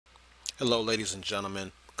Hello, ladies and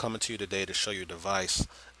gentlemen. Coming to you today to show you a device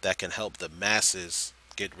that can help the masses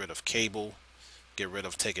get rid of cable, get rid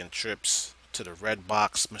of taking trips to the red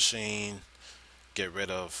box machine, get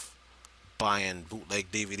rid of buying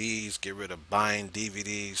bootleg DVDs, get rid of buying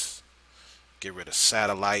DVDs, get rid of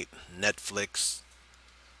satellite, Netflix,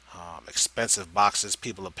 expensive boxes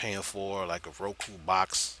people are paying for, like a Roku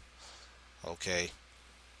box. Okay,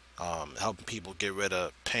 helping people get rid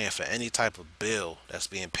of paying for any type of bill that's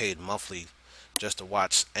being paid monthly just to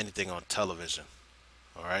watch anything on television.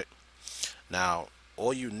 All right. Now,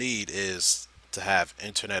 all you need is to have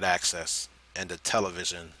internet access and the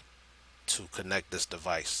television to connect this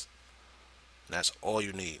device. And that's all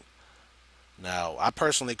you need. Now, I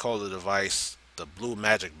personally call the device the Blue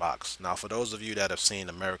Magic Box. Now, for those of you that have seen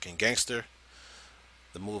American Gangster,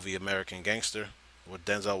 the movie American Gangster with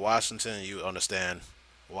Denzel Washington, you understand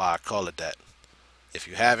why I call it that. If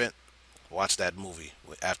you haven't, watch that movie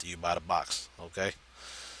after you buy the box, okay?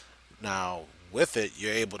 Now, with it,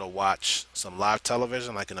 you're able to watch some live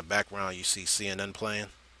television, like in the background, you see CNN playing.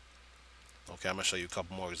 Okay, I'm gonna show you a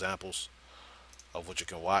couple more examples of what you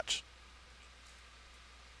can watch.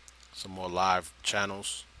 Some more live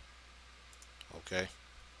channels. Okay,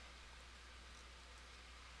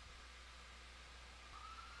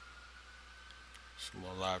 some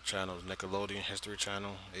more live channels: Nickelodeon, History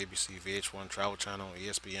Channel, ABC, VH1, Travel Channel,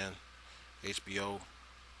 ESPN, HBO,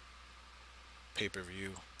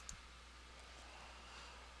 pay-per-view.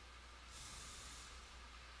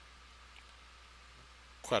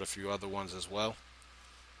 Quite a few other ones as well.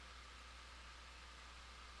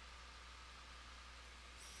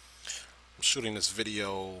 I'm shooting this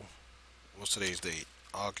video. What's today's date?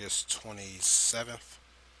 August 27th.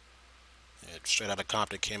 Straight Outta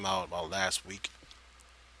Compton came out about last week.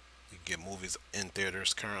 You can get movies in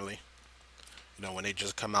theaters currently. You know, when they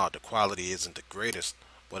just come out, the quality isn't the greatest,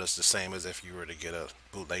 but it's the same as if you were to get a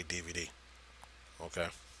bootleg DVD. Okay.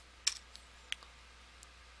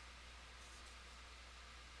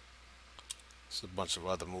 There's a bunch of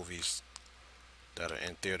other movies that are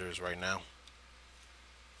in theaters right now.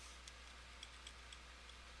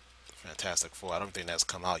 Fantastic Four. I don't think that's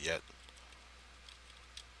come out yet.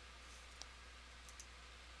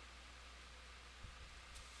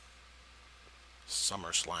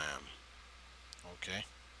 SummerSlam. Okay.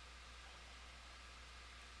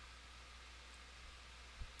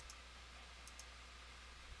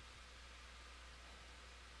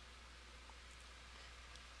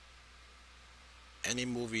 Any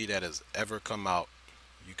movie that has ever come out,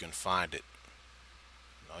 you can find it.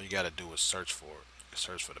 All you gotta do is search for it. You can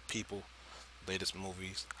search for the people, latest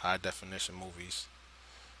movies, high definition movies,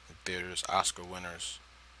 in theaters, Oscar winners,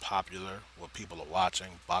 popular, what people are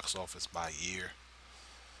watching, box office by year.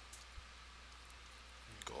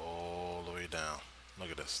 Go all the way down.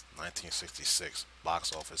 Look at this, 1966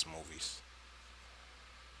 box office movies.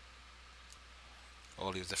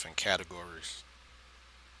 All these different categories: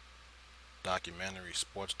 documentaries,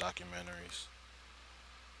 sports documentaries,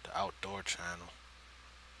 the outdoor channel.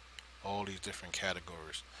 All these different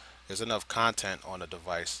categories. There's enough content on the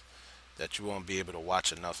device that you won't be able to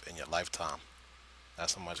watch enough in your lifetime.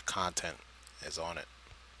 That's how much content is on it.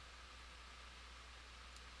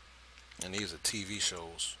 And these are TV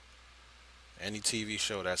shows. Any TV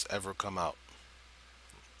show that's ever come out,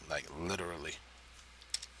 like literally.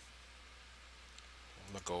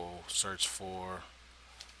 I'm gonna go search for.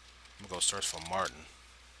 I'm gonna go search for Martin.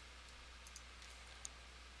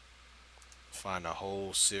 Find a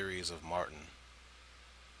whole series of Martin,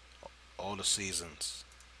 all the seasons.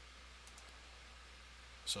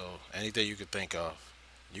 So anything you could think of,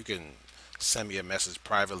 you can send me a message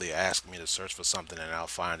privately, ask me to search for something, and I'll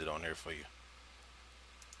find it on here for you.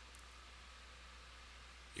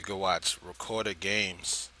 You can watch recorded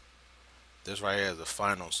games. This right here is the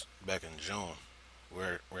finals back in June.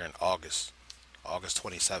 We're in August, August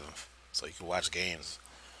 27th. So you can watch games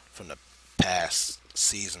from the past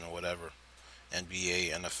season or whatever.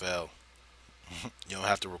 NBA, NFL. You don't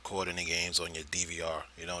have to record any games on your DVR.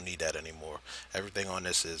 You don't need that anymore. Everything on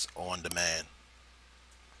this is on demand.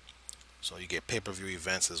 So you get pay-per-view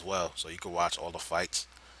events as well. So you can watch all the fights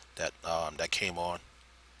that came on.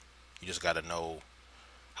 You just got to know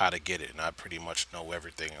how to get it, and I pretty much know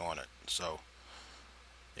everything on it. So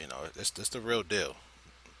it's the real deal.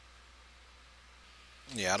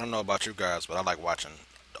 Yeah, I don't know about you guys, but I like watching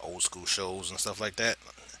the old school shows and stuff like that.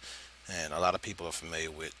 And a lot of people are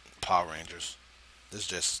familiar with Power Rangers. This is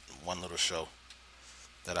just one little show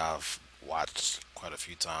that I've watched quite a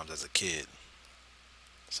few times as a kid.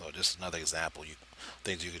 So just another example, you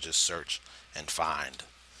things you could just search and find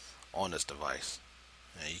on this device.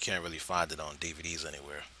 And you can't really find it on DVDs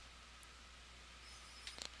anywhere.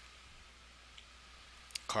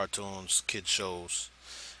 cartoons, kid shows,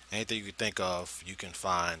 anything you can think of, you can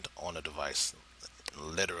find on the device,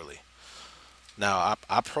 literally. Now,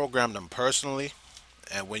 I program them personally,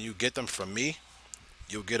 and when you get them from me,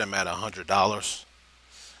 you'll get them at $100.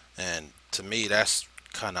 And to me, that's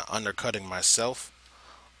kind of undercutting myself.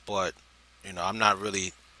 But I'm not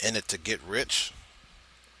really in it to get rich,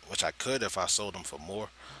 which I could if I sold them for more.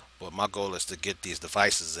 But my goal is to get these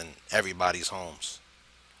devices in everybody's homes.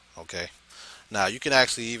 Okay. Now you can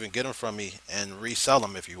actually even get them from me and resell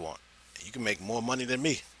them if you want. You can make more money than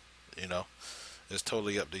me. You know, it's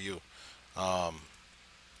totally up to you. Um,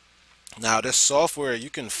 Now this software, you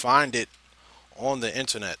can find it on the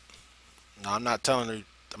internet. Now I'm not telling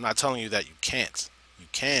you that you can't. You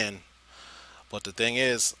can, but the thing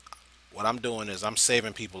is, what I'm doing is I'm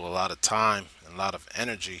saving people a lot of time and a lot of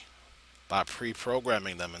energy by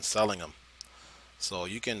pre-programming them and selling them. So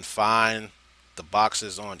you can find the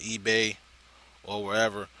boxes on eBay or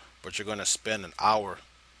wherever, but you're going to spend an hour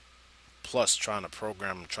plus trying to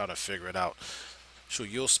program and trying to figure it out. So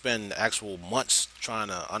you'll spend actual months trying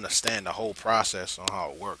to understand the whole process on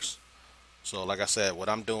how it works. So like I said, what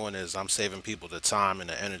I'm doing is I'm saving people the time and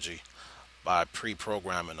the energy by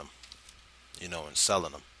pre-programming them, and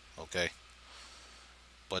selling them. Okay.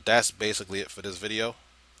 But that's basically it for this video.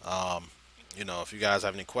 Um, if you guys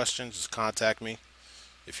have any questions, just contact me.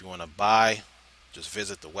 If you want to buy, just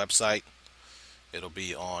visit the website. It'll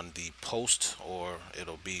be on the post or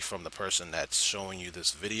it'll be from the person that's showing you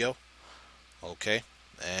this video. Okay.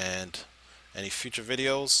 And any future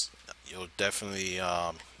videos, you'll definitely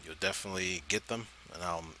get them, and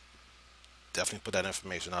I'll definitely put that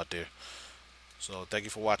information out there. So thank you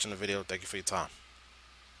for watching the video. Thank you for your time.